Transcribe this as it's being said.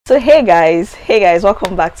So hey guys,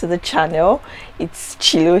 welcome back to the channel. It's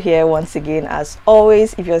Chilo here once again. As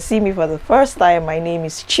always, if you're seeing me for the first time, my name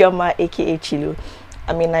is Chioma, aka Chilo.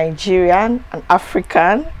 I'm a Nigerian, an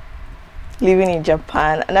African living in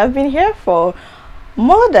Japan, and I've been here for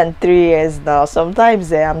more than 3 years now.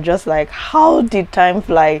 Sometimes I'm just like, how did time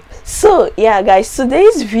fly? So yeah guys,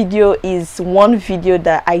 today's video is one video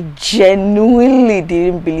that I genuinely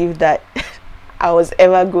didn't believe that I was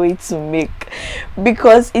ever going to make,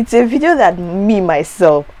 because it's a video that me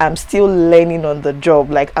myself, I'm still learning on the job.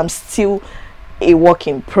 Like, I'm still a work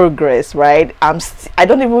in progress, right? I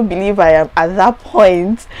don't even believe I am at that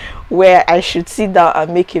point where I should sit down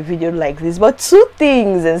and make a video like this. But two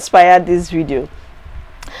things inspired this video.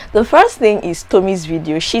 The first thing is Tommy's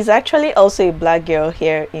video. She's actually also a black girl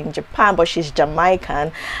here in Japan, but she's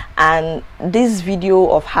Jamaican, and this video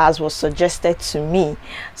of hers was suggested to me.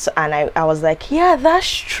 So, and I was like, yeah, that's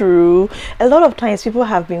true. A lot of times people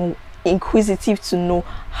have been inquisitive to know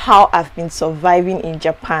how I've been surviving in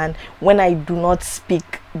Japan when I do not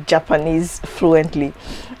speak Japanese fluently.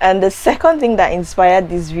 And the second thing that inspired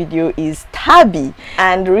this video is Tabby.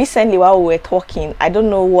 And recently while we were talking, I don't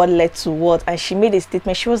know what led to what, and she made a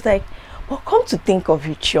statement. She was like, well, come to think of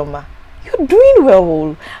it, Chioma, you're doing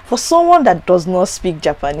well for someone that does not speak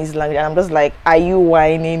Japanese language. And I'm just like, are you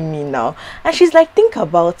whining me now? And she's like, think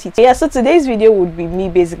about it. Yeah, so today's video would be me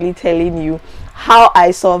basically telling you how I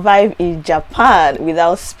survive in Japan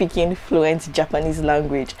without speaking fluent Japanese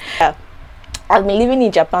language. Yeah, I've been living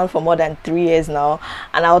in Japan for more than 3 years now,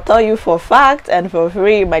 and I'll tell you for fact and for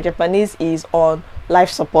free, my Japanese is on life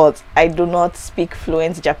support. I do not speak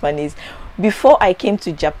fluent Japanese. Before I came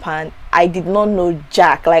to Japan, I did not know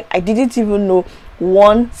jack. Like, I didn't even know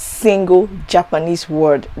one single Japanese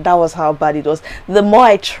word. That was how bad it was. The more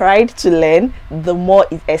I tried to learn, the more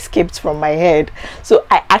it escaped from my head. So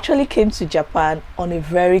I actually came to Japan on a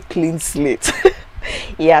very clean slate.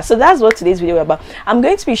 Yeah, so that's what today's video is about. I'm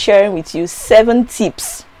going to be sharing with you 7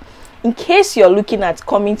 tips in case you're looking at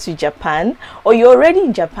coming to Japan, or you're already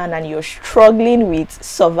in Japan and you're struggling with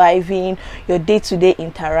surviving your day-to-day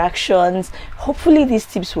interactions. Hopefully these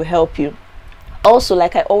tips will help you. Also,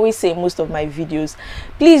 like I always say in most of my videos,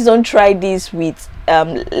 please don't try this with a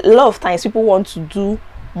lot of times people want to do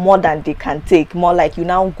more than they can take. More like you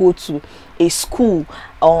now go to a school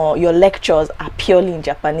or your lectures are purely in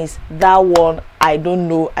Japanese. That one I don't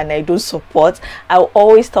know and I don't support. I'll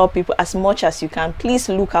always tell people, as much as you can, please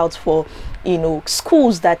look out for, you know,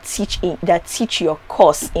 schools that teach your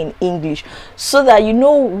course in English, so that you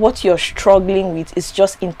know what you're struggling with is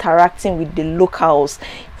just interacting with the locals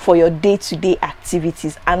for your day-to-day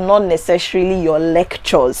activities and not necessarily your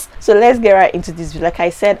lectures. So let's get right into this. Like I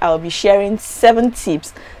said, I'll be sharing 7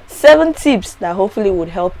 tips that hopefully would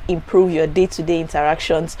help improve your day-to-day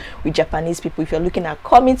interactions with Japanese people if you're looking at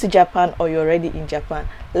coming to Japan or you're already in Japan.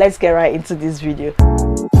 Let's get right into this video.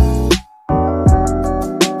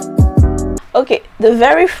 Okay, the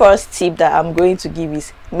very first tip that I'm going to give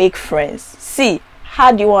is make friends. See,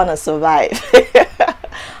 how do you want to survive?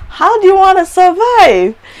 How do you want to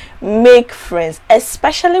survive? Make friends,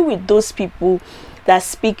 especially with those people that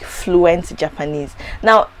speak fluent Japanese.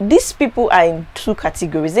 Now, these people are in 2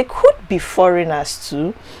 categories. They could be foreigners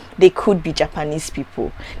too. They could be Japanese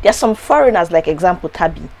people. There are some foreigners, like example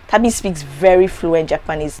Tabby. Tabby speaks very fluent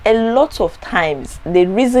Japanese. A lot of times, the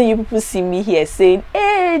reason you people see me here saying,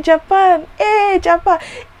 hey Japan,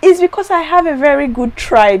 is because I have a very good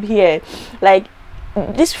tribe here. Like,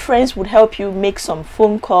 these friends would help you make some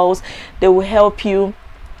phone calls. They will help you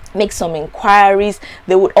make some inquiries.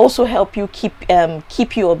 They would also help you keep you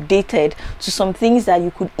updated to some things that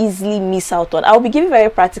you could easily miss out on. I'll be giving very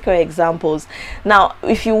practical examples. Now,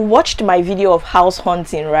 if you watched my video of house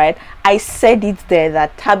hunting, right, I said it there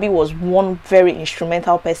that Tabby was one very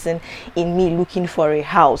instrumental person in me looking for a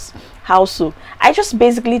house. How so? I just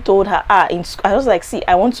basically told her, I was like, see,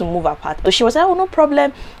 I want to move apart. So she was like, oh, no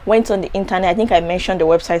problem. Went on the internet. I think I mentioned the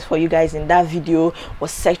website for you guys in that video.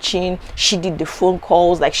 Was searching. She did the phone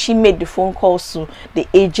calls. Like, she made the phone calls to the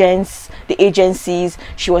agencies.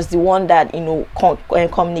 She was the one that, you know,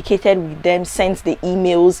 communicated with them, sent the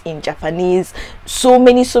emails in Japanese. So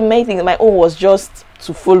many things. My own was just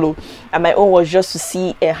to follow, and my own was just to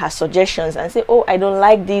see her suggestions and say, oh, I don't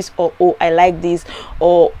like this, or oh, I like this,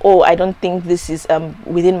 or oh, I don't think this is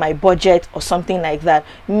within my budget, or something like that.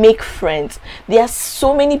 Make friends. There are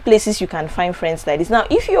so many places you can find friends like this. Now,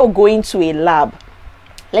 if you're going to a lab,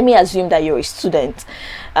 let me assume that you're a student,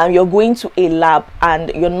 you're going to a lab and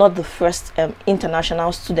you're not the first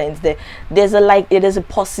international student there. There's a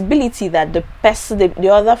possibility that the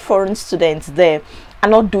other foreign students there are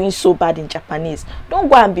not doing so bad in Japanese. Don't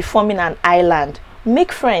go and be forming an island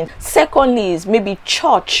make friends. Secondly is maybe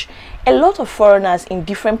church. A lot of foreigners in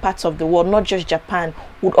different parts of the world, not just Japan,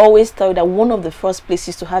 would always tell you that one of the first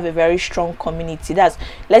places to have a very strong community, that's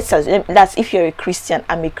if you're a Christian,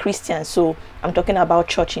 I'm a Christian, so I'm talking about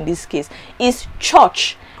church in this case, is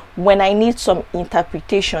church. When I need some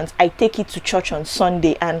interpretations, I take it to church on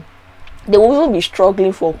Sunday, and they will even be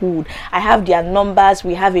struggling for who. I have their numbers,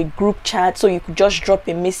 we have a group chat, so you could just drop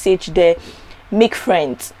a message there. Make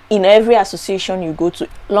friends in every association you go to.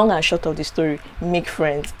 Long and short of the story, make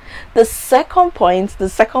friends. The second point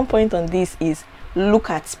on this is look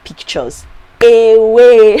at pictures.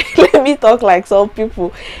 Away. Let me talk like some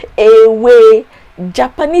people. Away.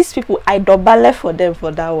 Japanese people, I dobale for them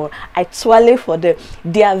for that one. I twale for them.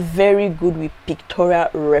 They are very good with pictorial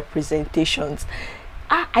representations.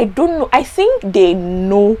 I don't know. I think they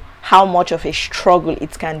know how much of a struggle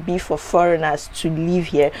it can be for foreigners to live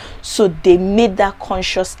here, so they made that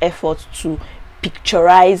conscious effort to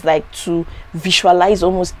picturize, like to visualize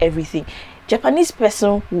almost everything. Japanese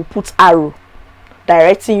person will put arrow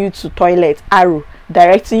directing you to toilet, arrow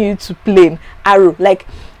directing you to plane, arrow. Like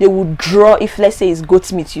they would draw, if let's say it's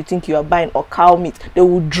goat meat you think you are buying, or cow meat, they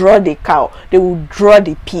will draw the cow, they will draw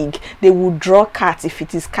the pig, they will draw cat if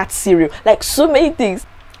it is cat cereal, like so many things.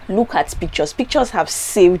 Look at pictures. Pictures have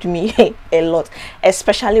saved me a lot,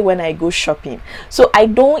 especially when I go shopping. So I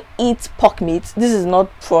don't eat pork meat. This is not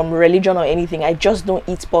from religion or anything. I just don't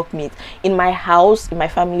eat pork meat. In my house, in my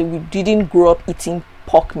family, we didn't grow up eating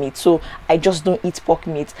pork meat, so I just don't eat pork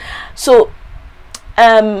meat. So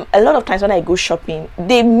a lot of times when I go shopping,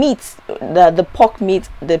 the meat, the pork meat,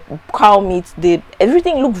 the cow meat,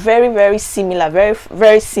 everything look very similar,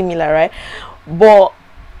 very similar, right? But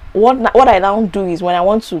what I now do is, when I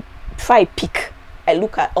want to, if I pick, I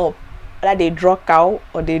look at whether they draw cow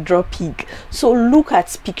or they draw pig. So look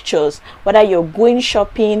at pictures, whether you're going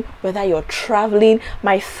shopping, whether you're traveling.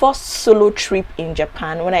 My first solo trip in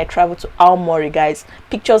Japan, when I traveled to Aomori, guys,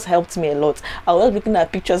 pictures helped me a lot. I was looking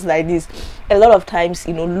at pictures like this. A lot of times,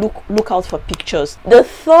 you know, look out for pictures. The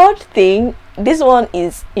third thing, this one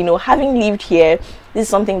is, you know, having lived here, this is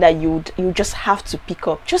something that you just have to pick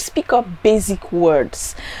up. Just pick up basic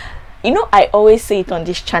words. You know, I always say it on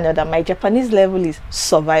this channel that my Japanese level is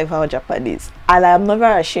survival Japanese, and I'm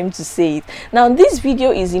never ashamed to say it. Now, this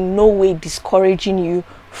video is in no way discouraging you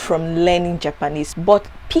from learning Japanese, but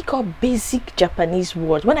pick up basic Japanese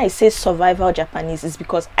words. When I say survival Japanese, it's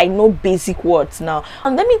because I know basic words now.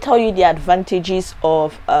 And let me tell you the advantages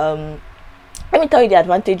of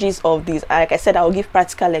this. Like I said, I'll give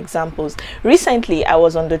practical examples. Recently, I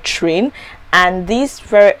was on the train, and this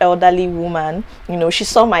very elderly woman, you know, she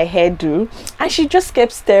saw my hairdo, and she just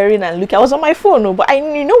kept staring and looking. I was on my phone, but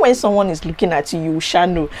you know when someone is looking at you, you shall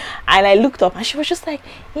know. And I looked up, and she was just like,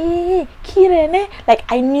 kirene. Like,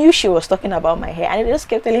 I knew she was talking about my hair, and I just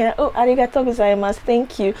kept telling her, oh, arigatou gozaimasu,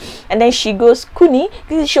 thank you. And then she goes, kuni.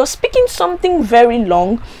 She was speaking something very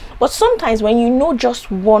long. But sometimes when you know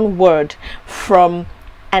just one word from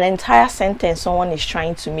an entire sentence someone is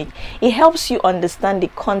trying to make, it helps you understand the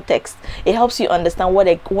context. It helps you understand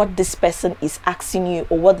what this person is asking you,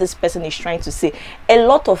 or what this person is trying to say. A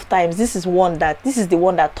lot of times, this is the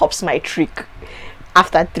one that tops my trick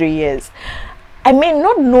after 3 years. I may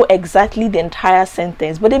not know exactly the entire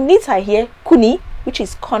sentence, but the minute I hear kuni, which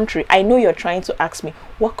is country, I know you're trying to ask me,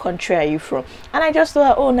 what country are you from? And I just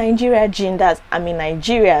thought, oh, Nigeria, I'm a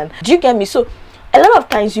Nigerian. Do you get me? So a lot of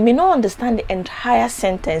times you may not understand the entire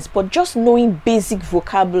sentence, but just knowing basic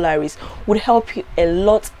vocabularies would help you a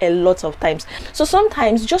lot of times. So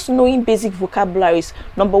sometimes just knowing basic vocabularies,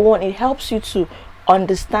 number one, it helps you to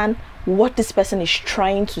understand what this person is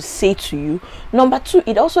trying to say to you. Number two,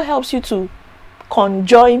 it also helps you to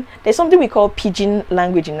conjoin. There's something we call pidgin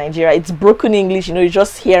language in Nigeria. It's broken English, you know, it's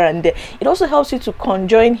just here and there. It also helps you to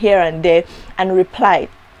conjoin here and there and reply.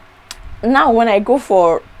 Now, when I go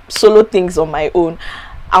for solo things on my own,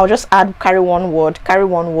 I'll just carry one word,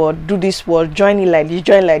 do this word, join it like this,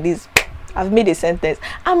 join like this. I've made a sentence.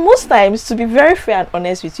 And most times, to be very fair and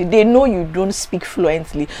honest with you, they know you don't speak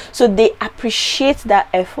fluently, so they appreciate that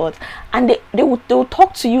effort, and they will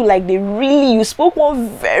talk to you like you spoke one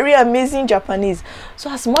very amazing Japanese. So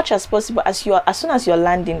as much as possible, as soon as you're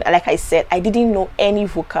landing, like I said, I didn't know any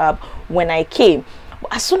vocab when I came.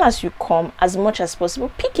 But as soon as you come, as much as possible,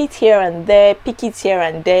 pick it here and there,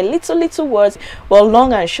 little words. Well,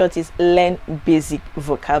 long and short is learn basic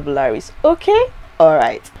vocabularies. Okay, all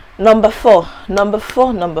right. Number four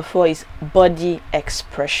is body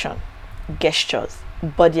expression, gestures,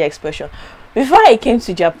 body expression. Before I came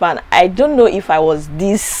to Japan, I don't know if I was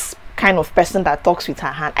this kind of person that talks with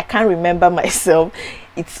her hand. I can't remember myself.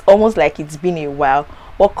 It's almost like it's been a while.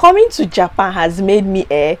 but coming to Japan has made me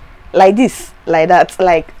like this, like that,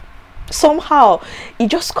 like somehow it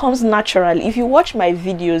just comes naturally. If you watch my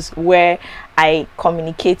videos where I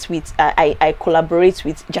communicate with I collaborate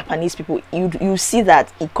with Japanese people, you see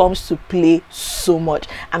that it comes to play so much.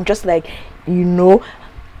 I'm just like, learn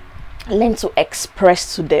to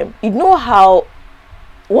express to them. You know how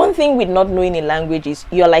one thing with not knowing a language is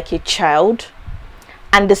you're like a child,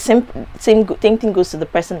 and the same thing goes to the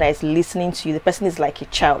person that is listening to you. The person is like a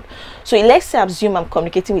child. So let's say, assume I'm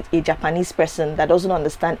communicating with a Japanese person that doesn't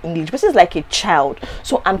understand English. The person is like a child,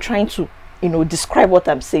 so I'm trying to describe what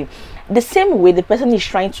I'm saying. The same way the person is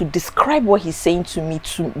trying to describe what he's saying to me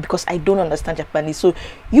too, because I don't understand Japanese. So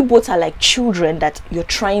you both are like children that you're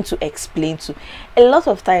trying to explain to. A lot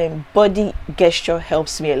of time body gesture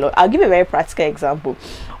helps me a lot. I'll give a very practical example.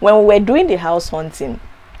 When we were doing the house hunting,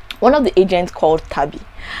 one of the agents called Tabby,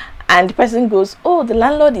 and the person goes, oh, the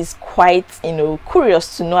landlord is quite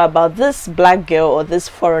curious to know about this black girl or this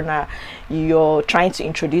foreigner you're trying to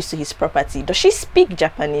introduce to his property. Does she speak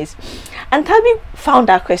Japanese? And Tabby found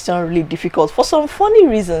that question really difficult for some funny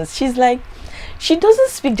reasons. She's like, she doesn't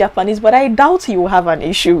speak Japanese, but I doubt you will have an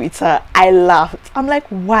issue with her. I laughed. I'm like,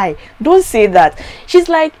 why? Don't say that. She's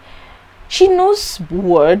like, she knows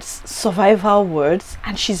words, survival words,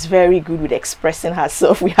 and she's very good with expressing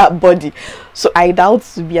herself with her body. So I doubt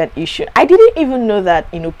to be an issue. I didn't even know that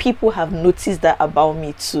people have noticed that about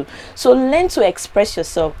me too. So learn to express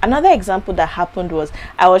yourself. Another example that happened was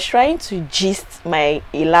I was trying to gist my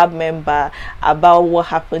lab member about what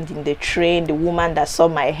happened in the train. The woman that saw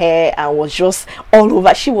my hair and was just all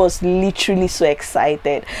over. She was literally so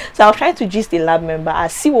excited. So I was trying to gist the lab member. I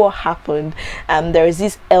see what happened. There is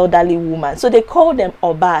this elderly woman. So they call them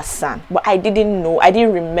Oba-san, but I didn't know. I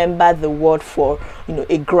didn't remember the word for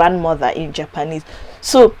a grandmother in Japanese.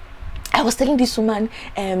 So I was telling this woman,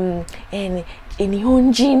 and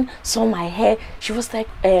Nihonjin saw my hair. She was like,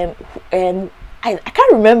 I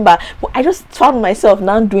can't remember, but I just found myself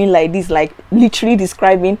now doing like this, like literally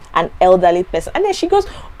describing an elderly person. And then she goes,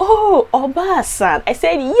 oh, Oba-san. I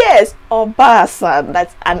said, yes, Oba-san.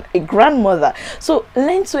 That's a grandmother. So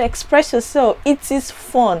learn to express yourself. It is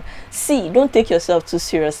fun. See, don't take yourself too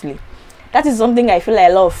seriously. That is something I feel like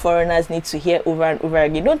a lot of foreigners need to hear over and over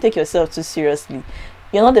again. Don't take yourself too seriously.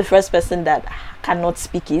 You're not the first person that cannot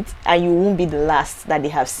speak it, and you won't be the last that they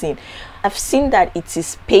have seen. I've seen that it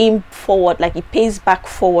is paying forward, like it pays back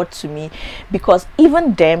forward to me, because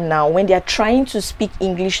even them now, when they are trying to speak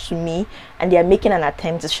English to me and they are making an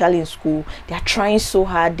attempt, especially in school, they are trying so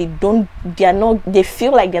hard, they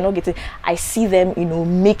feel like they're not getting. I see them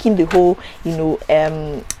making the whole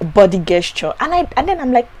body gesture, and then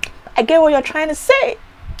I'm like, I get what you're trying to say.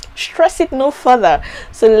 Stress it no further.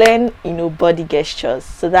 So learn body gestures.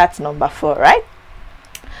 So that's number 4, right?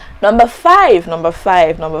 Number five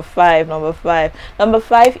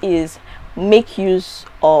is make use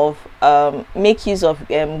of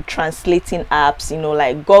translating apps,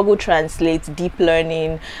 like Google Translate, Deep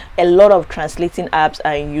Learning. A lot of translating apps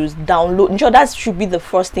are used. Download. That should be the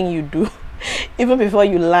first thing you do even before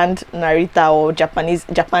you land Narita or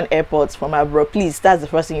Japan airports from abroad. Please, that's the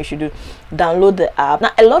first thing you should do. Download the app.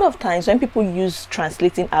 Now, a lot of times when people use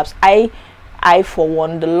translating apps, I for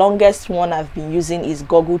one, the longest one I've been using is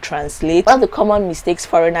Google Translate. One of the common mistakes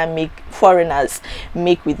foreigners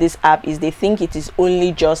make with this app is they think it is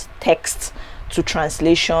only just text to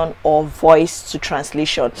translation or voice to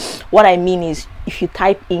translation. What I mean is, if you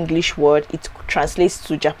type English word, it translates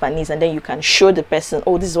to Japanese, and then you can show the person,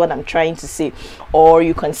 oh, this is what I'm trying to say. Or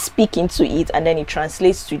you can speak into it and then it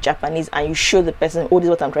translates to Japanese and you show the person, oh, this is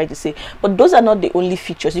what I'm trying to say. But those are not the only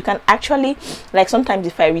features. You can actually, like sometimes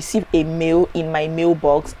if I receive a mail in my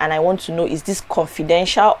mailbox and I want to know, is this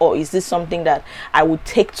confidential or is this something that I would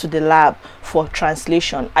take to the lab for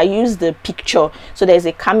translation, I use the picture. So there's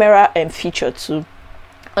a camera feature too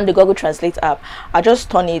on the Google Translate app. I just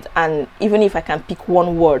turn it, and even if I can pick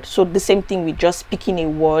one word, so the same thing with just picking a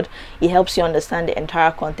word, it helps you understand the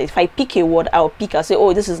entire context. If I pick a word, I'll say,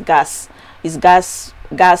 oh, this is gas, it's gas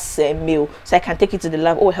mail, so I can take it to the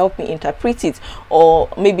lab. Oh, help me interpret it. Or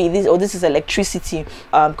maybe this is electricity,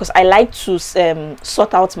 because I like to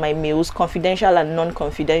sort out my mails, confidential and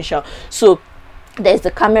non-confidential. So there's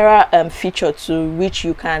the camera feature to which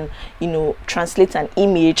you can translate an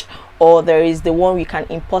image or there is the one we can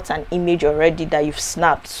import an image already that you've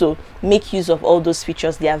snapped. So make use of all those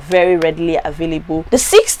features. They are very readily available. The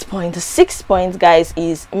sixth point, guys,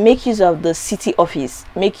 is make use of the city office.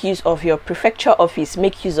 Make use of your prefecture office.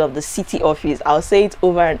 Make use of the city office. I'll say it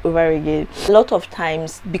over and over again. A lot of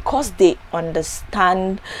times, because they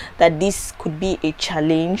understand that this could be a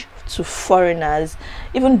challenge to foreigners,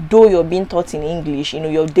 even though you're being taught in English,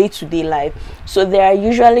 your day-to-day life. So there are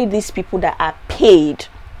usually these people that are paid.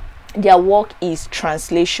 Their work is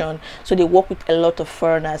translation, so they work with a lot of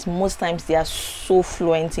foreigners. Most times they are so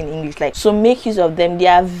fluent in English, like, so make use of them. They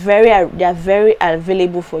are very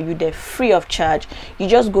available for you. They're free of charge. You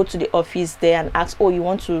just go to the office there and ask, oh, you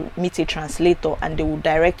want to meet a translator, and they will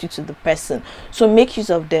direct you to the person. So make use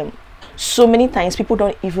of them. So many times people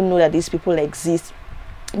don't even know that these people exist.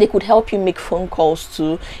 They could help you make phone calls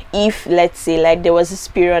too. If, let's say, like, there was this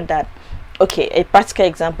period that, okay, a practical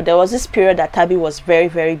example, there was this period that Tabby was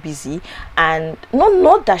very busy, and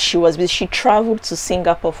not that she was busy, she traveled to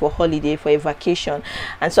Singapore for holiday, for a vacation.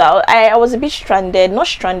 And so I was a bit stranded. Not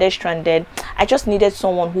stranded, I just needed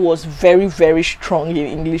someone who was very strong in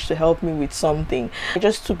English to help me with something. I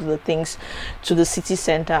just took the things to the city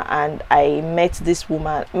center, and I met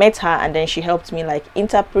her, and then she helped me like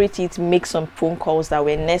interpret it, make some phone calls that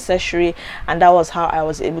were necessary, and that was how I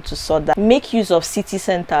was able to sort that. Make use of city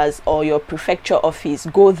centers or your prefecture office.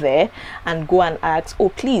 Go there and go and ask, oh,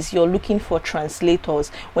 please, you're looking for translators.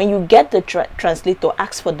 When you get the translator,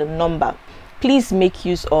 ask for the number. Please make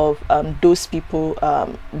use of those people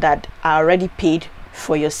that are already paid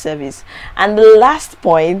for your service. And the last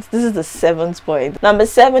point, this is the seventh point. Number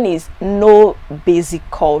 7 is know basic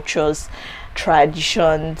cultures,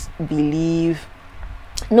 traditions, belief.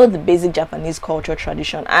 Know the basic Japanese culture,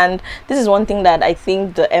 tradition. And this is one thing that I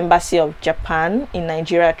think the Embassy of Japan in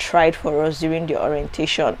Nigeria tried for us during the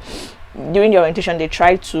orientation. They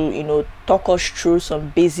tried to talk us through some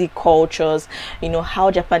basic cultures,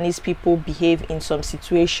 how Japanese people behave in some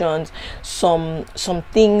situations, some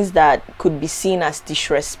things that could be seen as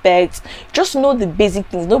disrespect. Just know the basic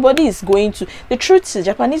things. Nobody is going to, the truth is,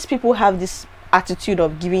 Japanese people have this attitude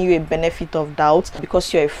of giving you a benefit of doubt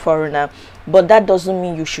because you're a foreigner, but that doesn't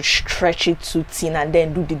mean you should stretch it too thin and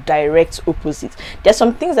then do the direct opposite. There's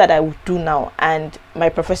some things that I would do now, and my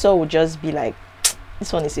professor would just be like,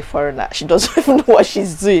 this one is a foreigner, she doesn't even know what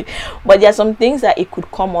she's doing. But there are some things that it could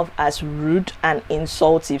come off as rude and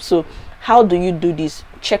insultive. So how do you do this?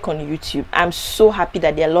 Check on YouTube. I'm so happy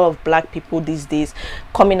that there are a lot of black people these days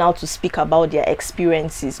coming out to speak about their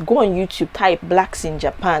experiences. Go on YouTube, type blacks in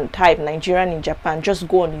Japan, type Nigerian in Japan. Just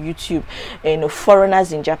go on YouTube,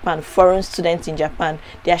 foreigners in Japan, foreign students in Japan.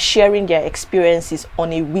 They are sharing their experiences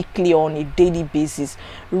on a weekly or on a daily basis.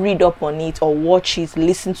 Read up on it or watch it,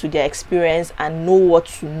 listen to their experience, and know what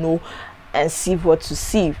to know and see what to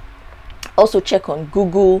see. Also check on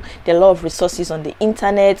Google. There are a lot of resources on the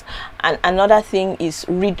internet. And another thing is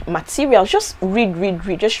read materials. Just read.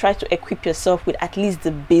 Just try to equip yourself with at least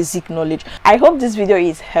the basic knowledge. I hope this video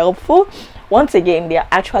is helpful. Once again, there are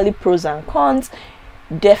actually pros and cons.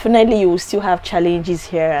 Definitely you will still have challenges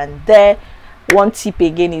here and there. One tip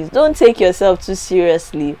again is don't take yourself too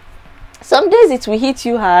seriously. Some days it will hit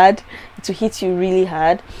you hard, it will hit you really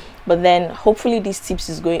hard, but then hopefully these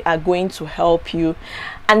tips are going to help you.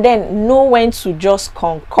 And then know when to just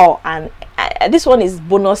concur, and this one is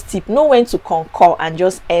bonus tip. Know when to concur and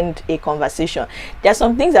just end a conversation. There are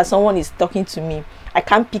some things that someone is talking to me, I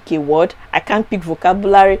can't pick a word, I can't pick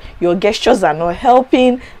vocabulary, your gestures are not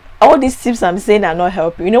helping, all these tips I'm saying are not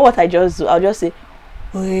helping. You know what I just do? I'll just say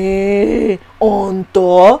on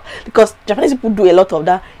top, because Japanese people do a lot of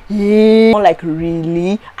that. Like,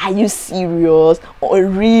 really, are you serious? Or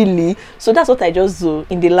really? So that's what I just do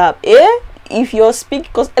in the lab. If you're speaking,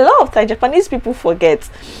 because a lot of times Japanese people forget,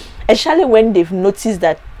 especially when they've noticed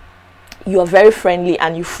that you are very friendly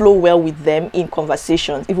and you flow well with them in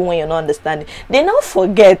conversations, even when you're not understanding, they now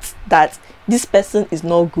forget that this person is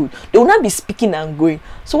not good. They will not be speaking and going.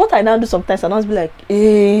 So what I now do sometimes, I now be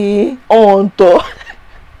like, on top.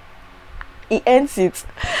 It ends it.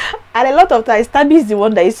 And a lot of times Tabby is the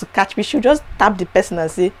one that used to catch me. She'll just tap the person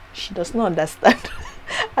and say she does not understand.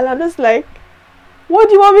 And I'm just like, what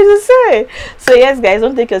do you want me to say? So yes guys,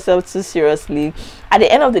 don't take yourself too seriously. At the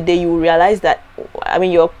end of the day, you will realize that, I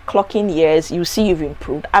mean, you're clocking years, you see you've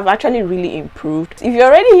improved. I've actually really improved. If you're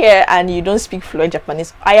already here and you don't speak fluent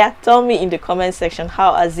Japanese, tell me in the comment section,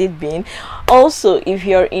 how has it been? Also, if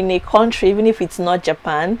you're in a country, even if it's not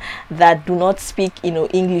Japan, that do not speak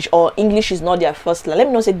English, or English is not their first language, let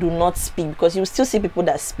me not say do not speak, because you still see people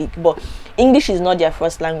that speak, but English is not their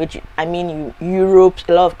first language. I mean, Europe,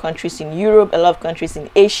 a lot of countries in Europe, a lot of countries in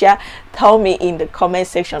Asia, tell me in the comment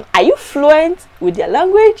section, are you fluent with their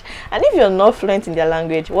language? And if you're not fluent in their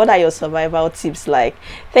language, what are your survival tips like?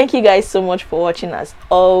 Thank you guys so much for watching. As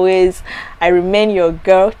always, I remain your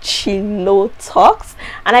girl, Chilotalks,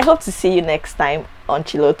 and I hope to see you next time on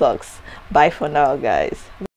Chilotalks. Bye for now, guys.